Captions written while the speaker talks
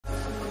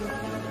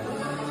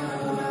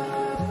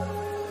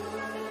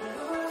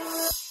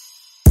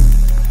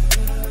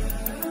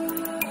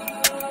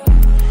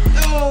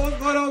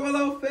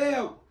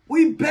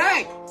We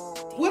back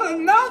with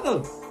another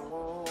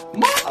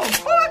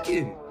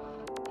motherfucking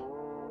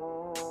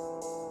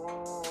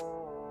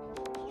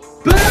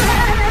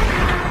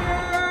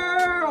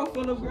barrel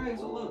full of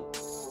grains. So look,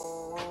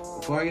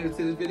 before I get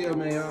into this video,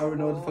 man, y'all already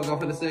know what the fuck I'm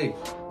finna say.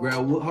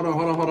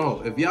 Hold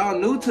on. If y'all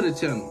new to the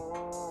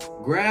channel,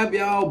 grab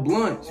y'all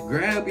blunts,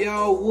 grab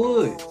y'all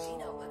woods,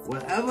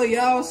 whatever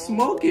y'all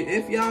smoking,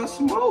 if y'all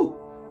smoke.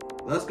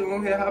 Let's go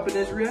ahead and hop in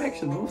this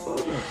reaction. No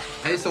fuck.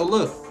 Hey, so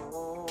look,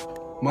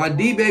 my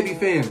DeeBaby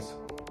fans,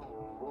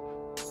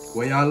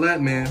 where y'all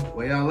at, man?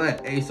 Where y'all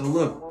at? Hey, so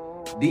look,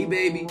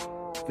 DeeBaby,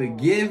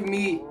 forgive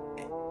me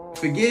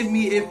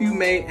if you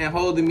may and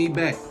holding me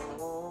back.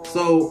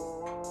 So,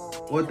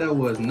 what that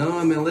was,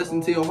 Numb and Listen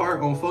to Your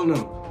Heart on phone.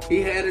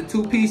 He had a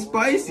 2-piece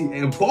spicy,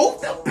 and both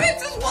the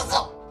bitches was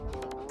up.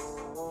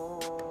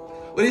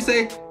 What do you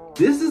say?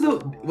 This is a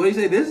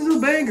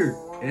banger.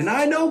 And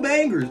I know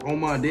bangers on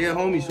my dead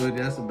homie shorty.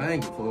 That's a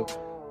banger, folks.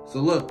 So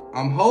look,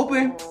 I'm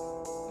hoping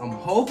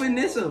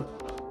this a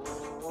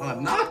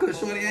knocker,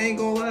 shorty. I ain't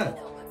gonna lie.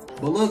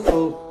 But look,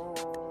 folks,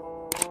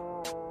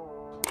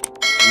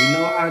 you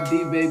know how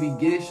DeeBaby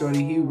gets,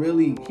 shorty. He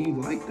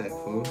like that,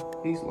 folks.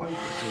 He's like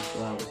that. His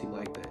flowers, he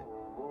like that.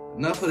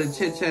 Enough of the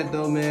chit chat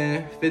though,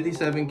 man.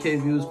 57K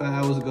views 5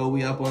 hours ago.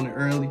 We up on it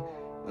early.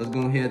 Let's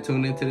go ahead and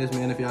tune into this,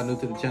 man. If y'all new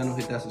to the channel,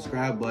 hit that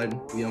subscribe button.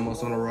 We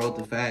almost on the road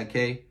to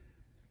 5K.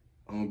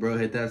 Bro,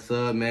 hit that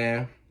sub,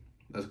 man.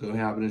 Let's go ahead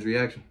and hop in this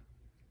reaction.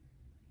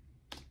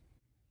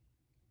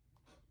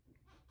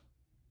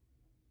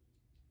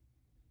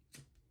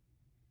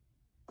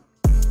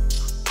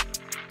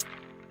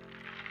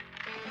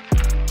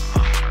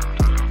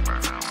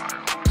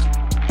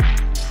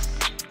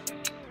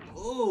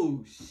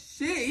 Oh,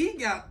 shit. He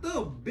got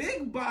the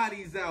big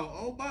bodies out.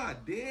 Oh, my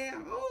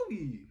damn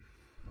homie.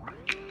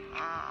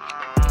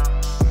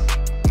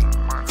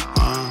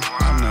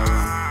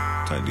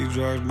 Take these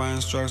drugs by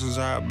instructions,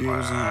 I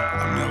abuse them.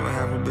 I never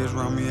have a bitch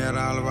run me at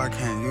all if I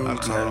can't use it. I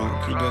told him,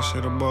 keep that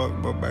shit a buck,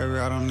 but baby,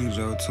 I don't need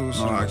your two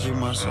cents. No, I keep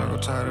my circle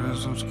tighter than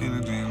some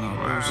skinny jeans, no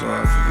loose. So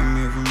forgive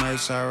me if you made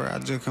sorry, I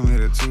just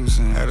committed 2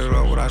 cents. Added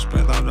up what I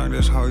spent on drink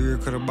this whole year,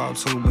 could've bought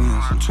 2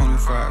 bins. I'm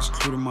 25,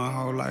 secluded my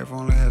whole life,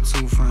 only had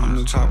 2 friends. I'm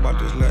to talk about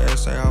this little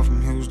essay off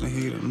from Houston,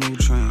 he the new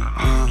trend.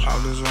 All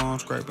this wrong,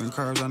 scraping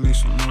curves, I need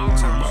some new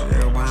ones.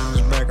 Yeah, behind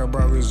his back, I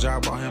brought his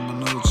job, bought him a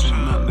new chin.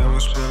 I never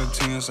spilled a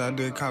 10, so I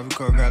did coffee cup.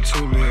 Got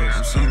 2 legs.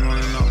 I'm single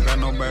and no, got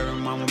no baby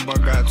mama,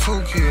 but got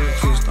 2 kids.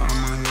 Twist on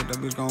my head, that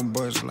bitch gon'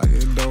 bust like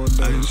it dough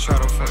day. Try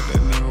to fuck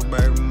that nigga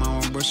baby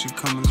mama, but she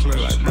coming clear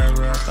like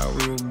baby. I thought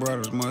we were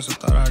brothers, must've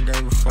thought I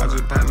gave a fuck. I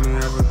just popped me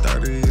every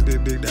 30, hit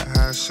that dick that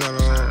high, shut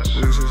up.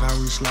 This is how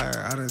we slide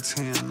out of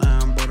 10. Now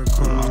I'm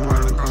buttercup. My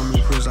partner call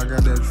me Chris, I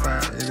got that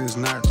fire. It is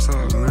not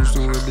tough.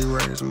 Houston with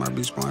D-Rays, might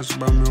be sponsored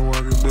by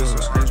Milwaukee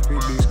Bills.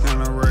 HPD's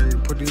kinda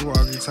raid, put these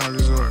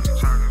walkie-talkies up.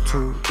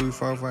 2, 3,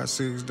 4, 5,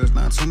 6, that's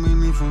not too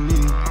many for me.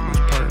 This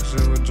purse,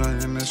 it was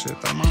drinking that shit,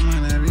 thought my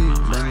man at ease.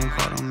 Brand new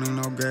car, don't need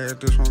no gas,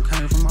 this one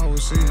came from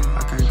overseas.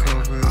 I can't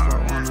cover it if I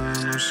wanna,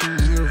 ain't no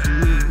shit here for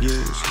me.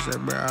 Yeah, she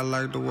said, babe, I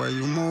like the way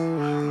you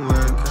move.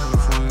 Yeah,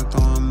 California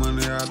throwing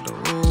money out the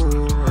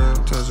roof. Yeah,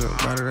 touch your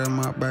body, that's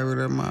my baby,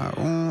 that's my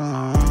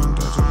ooh.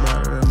 Touch your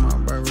body, that's my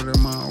baby,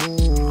 that's my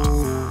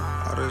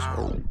ooh. All this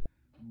ooh.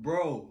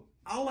 Bro,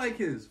 I like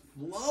his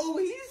flow.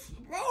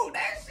 Bro,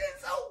 that shit's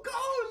so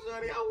cold,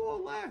 shorty. I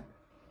won't lie.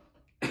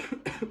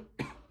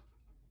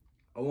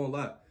 I won't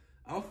lie.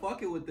 I'm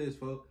fucking with this,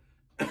 folks.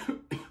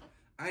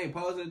 I ain't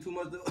pausing too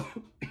much, though.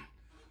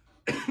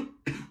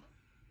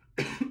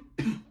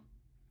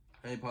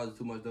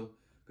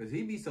 Because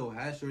he be so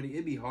high, shorty.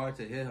 It be hard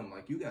to hear him.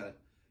 Like, you feel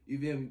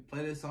me?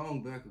 Play this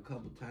song back a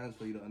couple times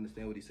for you to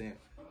understand what he's saying.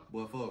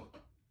 But,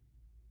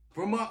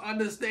 from my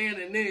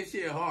understanding, this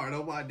shit hard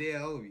on my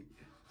damn homie.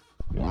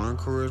 One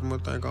charisma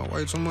think I'm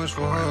way too much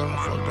for her.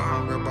 Fuck the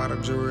hunger by the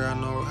jury, I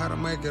know how to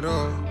make it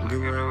up. Give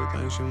her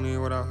everything she need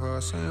without her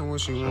saying what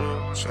she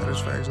want.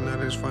 Satisfaction at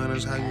its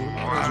finest, how you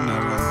I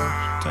never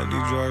take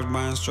these drugs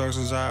by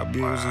instructions, I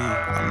abuse them.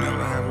 I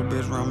never have a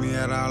bitch run me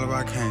at all if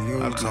I can't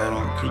use it. I told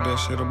him, keep that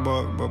shit a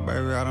buck, but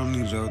baby, I don't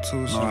need your 2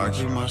 cents. No, I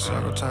keep my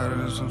circle tighter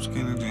than some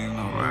skinny jeans,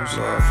 no loose.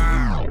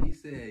 He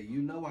said,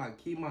 you know I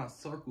keep my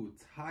circle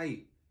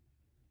tight.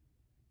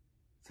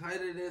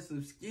 Tighter than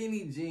some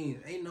skinny jeans.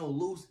 Ain't no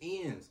loose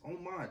ends.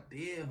 On my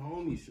dead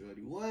homie,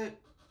 shorty. What?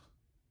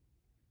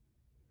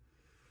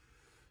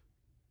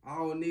 I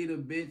don't need a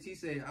bitch. He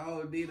said, I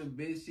don't need a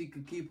bitch. She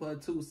could keep her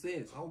 2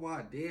 cents. On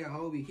my dead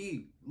homie.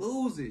 He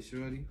lose it,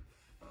 shorty.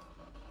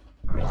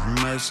 You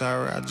made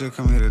sorry, I just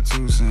committed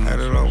 2 cents.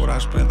 Added up what I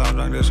spent on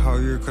drink this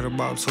whole year, could've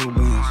bought 2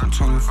 bins. I'm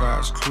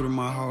 25, secluded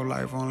my whole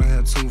life, only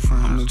had 2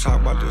 friends. I'm to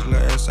talk about this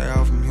little essay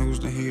off from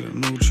Houston, he the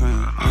new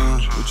trend.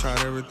 We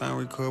tried everything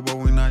we could, but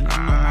we not, you know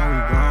how we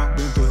gone.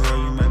 Been through hell,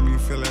 you make me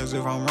feel as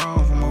if I'm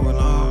wrong for moving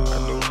on. I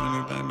do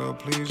anything to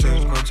please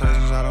you.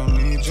 Quotations, I don't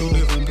need 2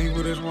 different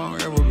people, this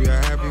won't ever be a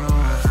happy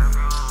home.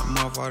 I'm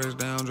off all this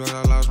damn drugs,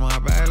 I lost my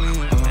balance.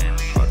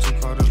 Fought too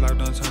cold, this life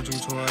done turned you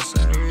to a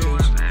savage.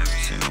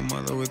 Single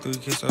mother with 3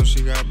 kids, so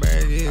she got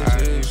baggage.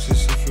 I used to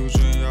see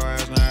future in your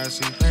ass, now I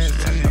see past.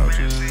 Like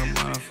Dolce and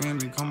Gabbana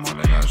Fendi, come on,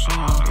 they got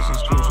shown. This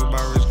exclusive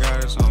by Rich Guy,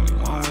 it's only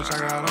one which I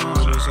got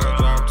on. This up,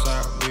 drop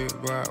top, big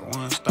guap,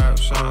 one stop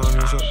shop.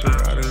 This up, pick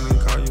out any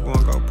car, you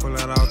gon' go pull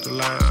that out the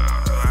light.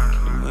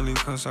 The money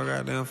comes so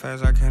goddamn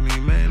fast, I can't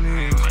even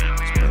manage.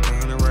 Spent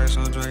 100 racks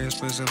on drink,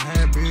 expensive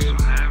habits.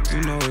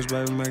 You know it's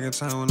baby making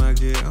time when I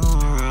get on.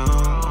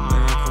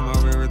 Making come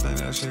up everything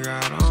that she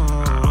got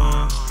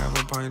on. Half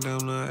a pint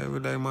down there every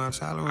day, my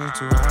tolerance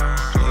too high.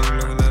 Just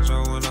looking at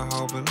your window,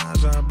 hoping I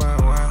drive by.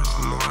 Why?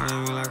 You looking at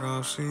me like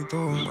I'm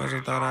see-through. Must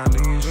have thought I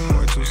need you.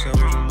 Way too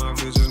selfish with my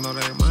bitches, know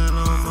they mine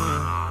on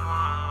mine.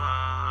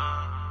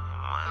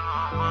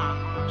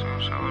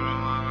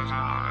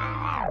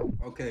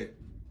 Okay,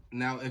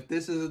 now if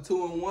this is a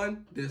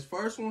 2-in-1, this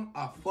first one,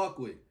 I fuck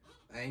with it.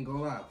 I ain't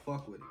gonna lie, I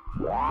fuck with it.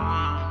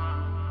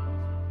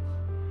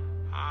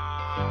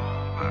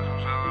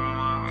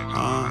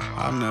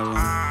 I'll never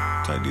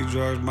take these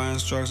drugs by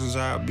instructions,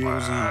 I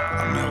abuse them.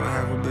 I'll never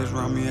have a bitch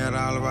run me at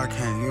all if I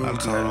can't use it. I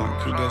told them,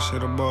 keep that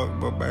shit a buck,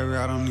 but baby,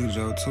 I don't need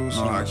your 2 cents.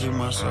 No, I keep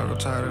my circle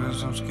tighter than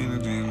some skinny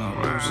jeans, no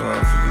loose. So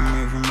forgive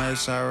me if you made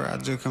sorry, I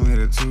just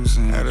committed 2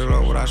 cents. Added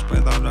up what I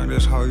spent on drink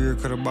this whole year,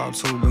 could've bought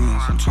 2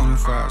 bins. I'm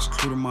 25,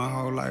 secluded my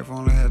whole life,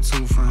 only had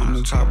 2 friends. I'm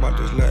the top about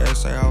this little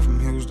essay off from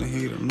Houston,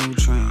 he the new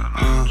trend.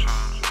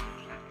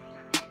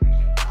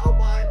 Oh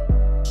my.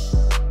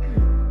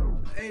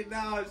 Hey,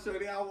 nah,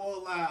 shorty, I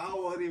won't lie. I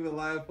won't even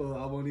lie,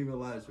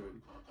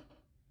 shorty.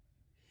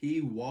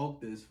 He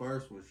walked this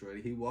first one,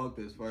 shorty. He walked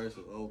this first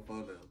one. Oh,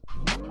 fuck them.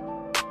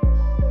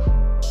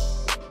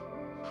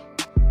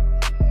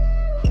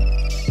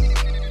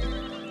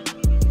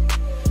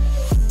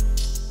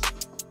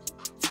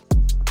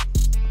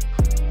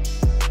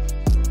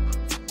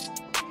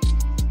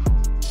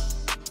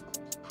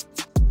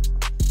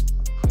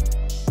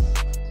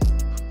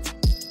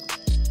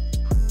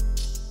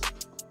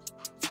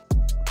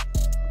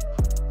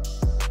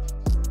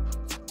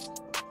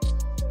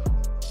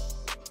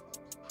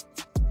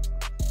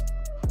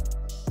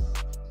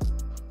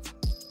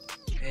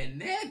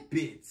 And that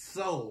bitch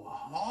so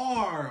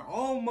hard.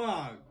 Oh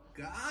my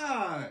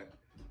God.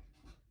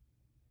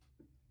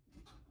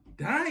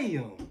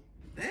 Damn.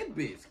 That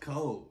bitch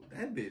cold.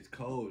 That bitch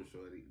cold,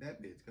 shorty.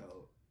 That bitch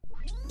cold.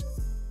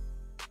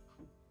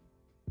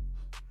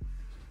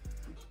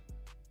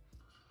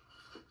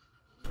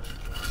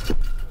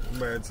 I'm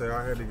about to say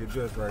I had to get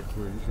dressed right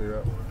quick. You see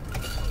that?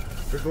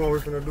 This one we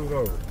finna do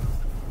though.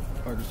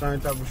 Like the same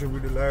type of shit we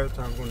did last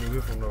time. We're gonna do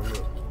this one though.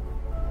 Look.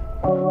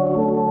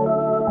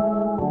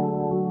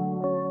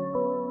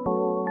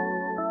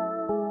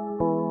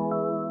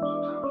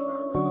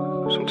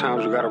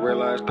 Sometimes you gotta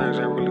realize things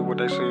ain't really what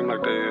they seem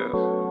like they is.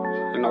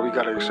 You know, we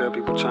gotta accept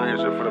people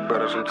changing for the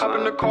better sometimes. Hop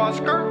in the car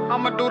skirt,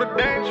 I'ma do the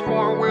dash.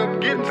 Foreign wheel,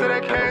 getting to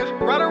that cash.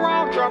 Right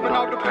around, dropping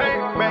off the pay.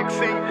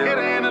 Backseat, hit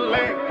her in the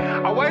leg.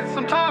 I wasted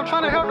some time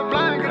trying to help the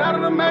blind get out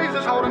of the maze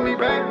that's holding me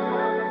back.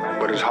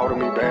 But it's holding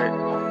me back.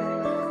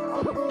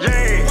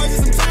 Yeah.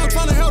 Wasted some time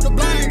trying to help the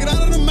blind get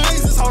out of the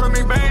maze that's holding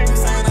me back.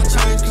 Saying I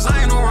changed cause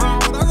I ain't no wrong.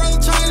 But I'd rather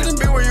change than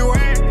be where you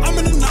at. I'm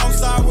in the north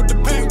side with the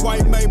pink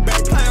white made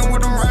back, playing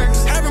with them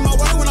racks. Having my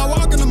way when I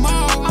walk in the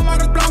mall. I might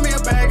just blow me a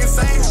bag and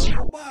say,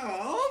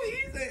 wow, homie,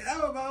 he said,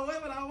 having my way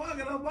when I walk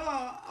in the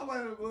mall. I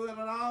might have put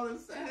on all the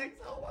sex.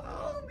 Oh,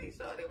 wow, homie,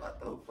 shorty, what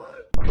the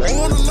fuck? I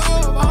wanna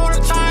love, I wanna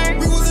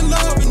change. We was in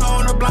love and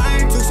on the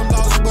blind. Took some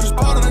losses, but it's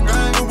part of the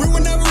game. And we were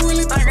never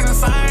really thinking the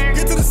same.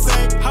 Get to the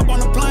set, hop on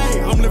the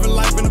plane. I'm living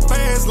life in the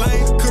fast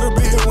lane. Could've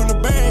been here when the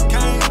bag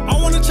came. I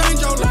wanna change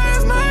your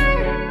last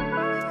name.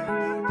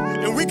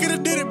 And we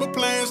could've did it, but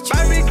plans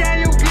change. Baby, can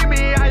you give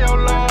me all your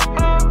love?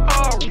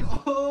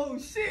 Oh,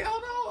 shit,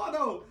 hold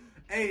on.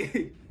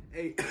 Hey.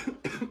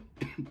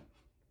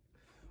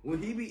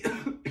 When he be...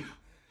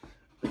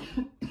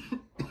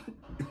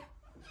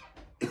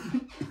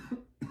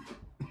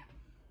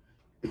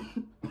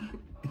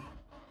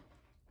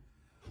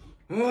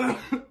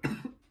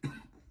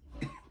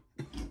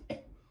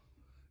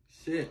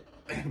 Shit.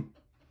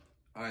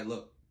 All right,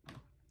 look.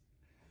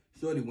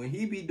 Shorty, when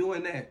he be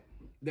doing that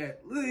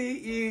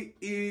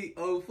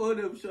for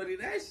them, shorty,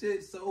 that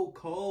shit so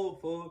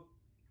cold, for.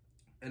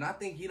 And I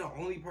think he the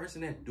only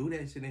person that do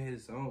that shit in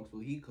his songs, so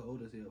he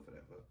cold as hell for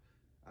that, fuck.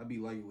 I be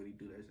liking when he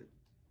do that shit.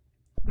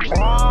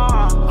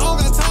 I don't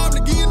got time to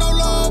give you no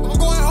love. I'm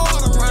going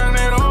hard, I'm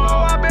running it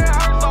all. I've been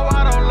hurt, so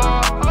I don't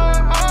love.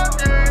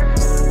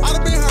 Yeah. I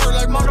done been hurt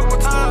like multiple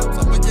times.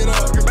 I'ma get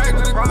up, get back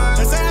to the grind.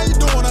 They say how you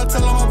doing, I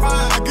tell them I'm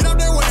fine. I get up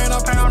that way and I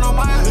pound on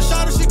mine. The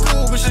shot she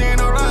cool, but she ain't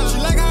no ride. She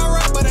like how I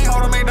rap, but ain't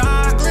holding me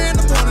down. 3 in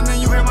the morning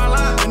and you hear my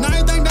line. And I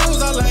ain't think that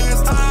was our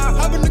last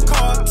time. Hop in the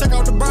car, check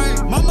out the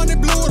brain. My money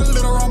blue with a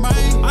little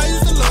romaine. I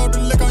used to love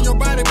to lick on your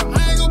body, but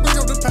I ain't gon' bring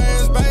up the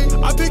past, babe.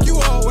 I pick you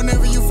up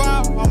whenever you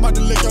fall. I'm about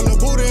to lick your little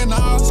booty and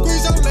all.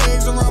 Squeeze your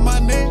legs around my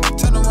neck.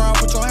 Turn around,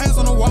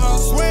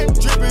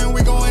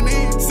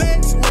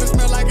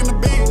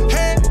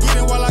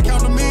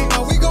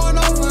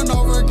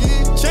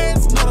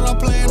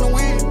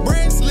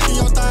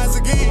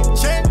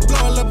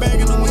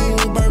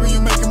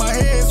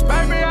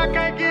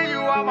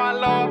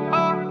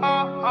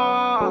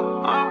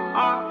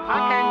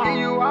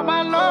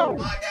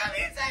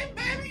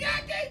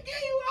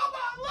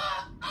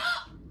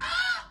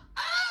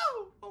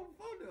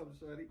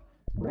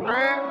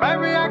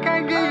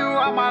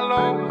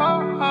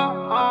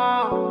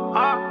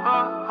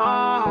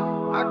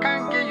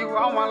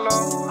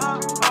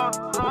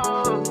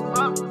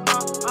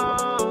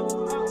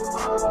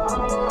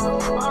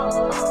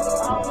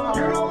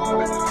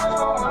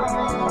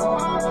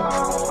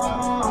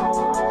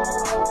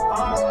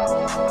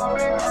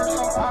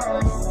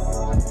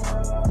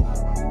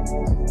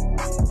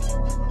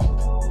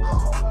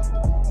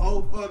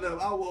 phone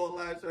up. I won't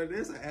lie, Shorty.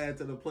 This an add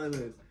to the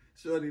playlist.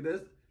 Shorty,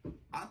 this.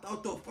 I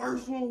thought the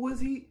first one was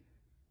he.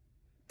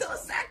 The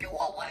second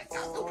one was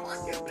just a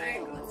fucking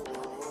banger.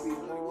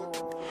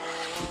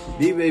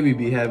 DeeBaby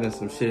be having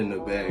some shit in the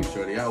bag,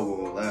 Shorty. I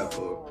won't lie,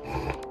 for.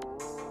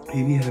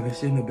 He be having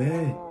shit in the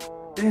bag.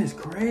 That's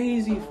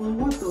crazy, fool.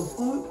 What the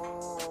fuck?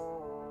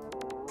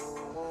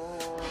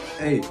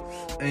 Hey.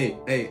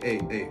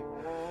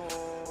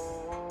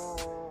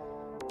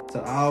 To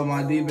all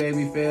my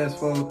DeeBaby fans,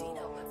 folks,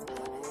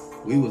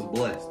 we was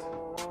blessed.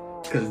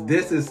 Cause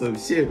this is some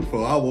shit,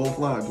 fool. I won't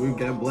fly. We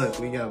got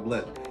blessed.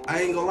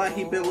 I ain't gonna lie,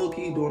 he been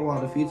low-key doing a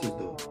lot of features,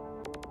 though.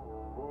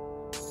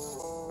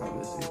 I'm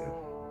just saying.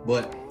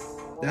 But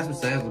that's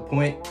besides the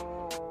point.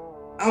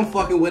 I'm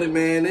fucking with it,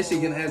 man. This shit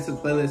getting added to the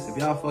playlist. If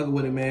y'all fucking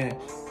with it, man,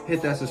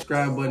 hit that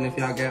subscribe button. If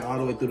y'all got all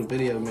the way through the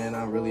video, man,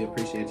 I really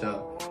appreciate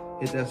y'all.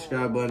 Hit that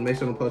subscribe button. Make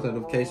sure to post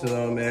notifications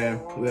on,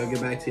 man. We'll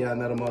get back to y'all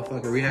another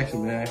motherfucking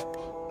reaction, man.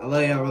 I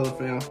love y'all, brother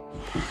fam.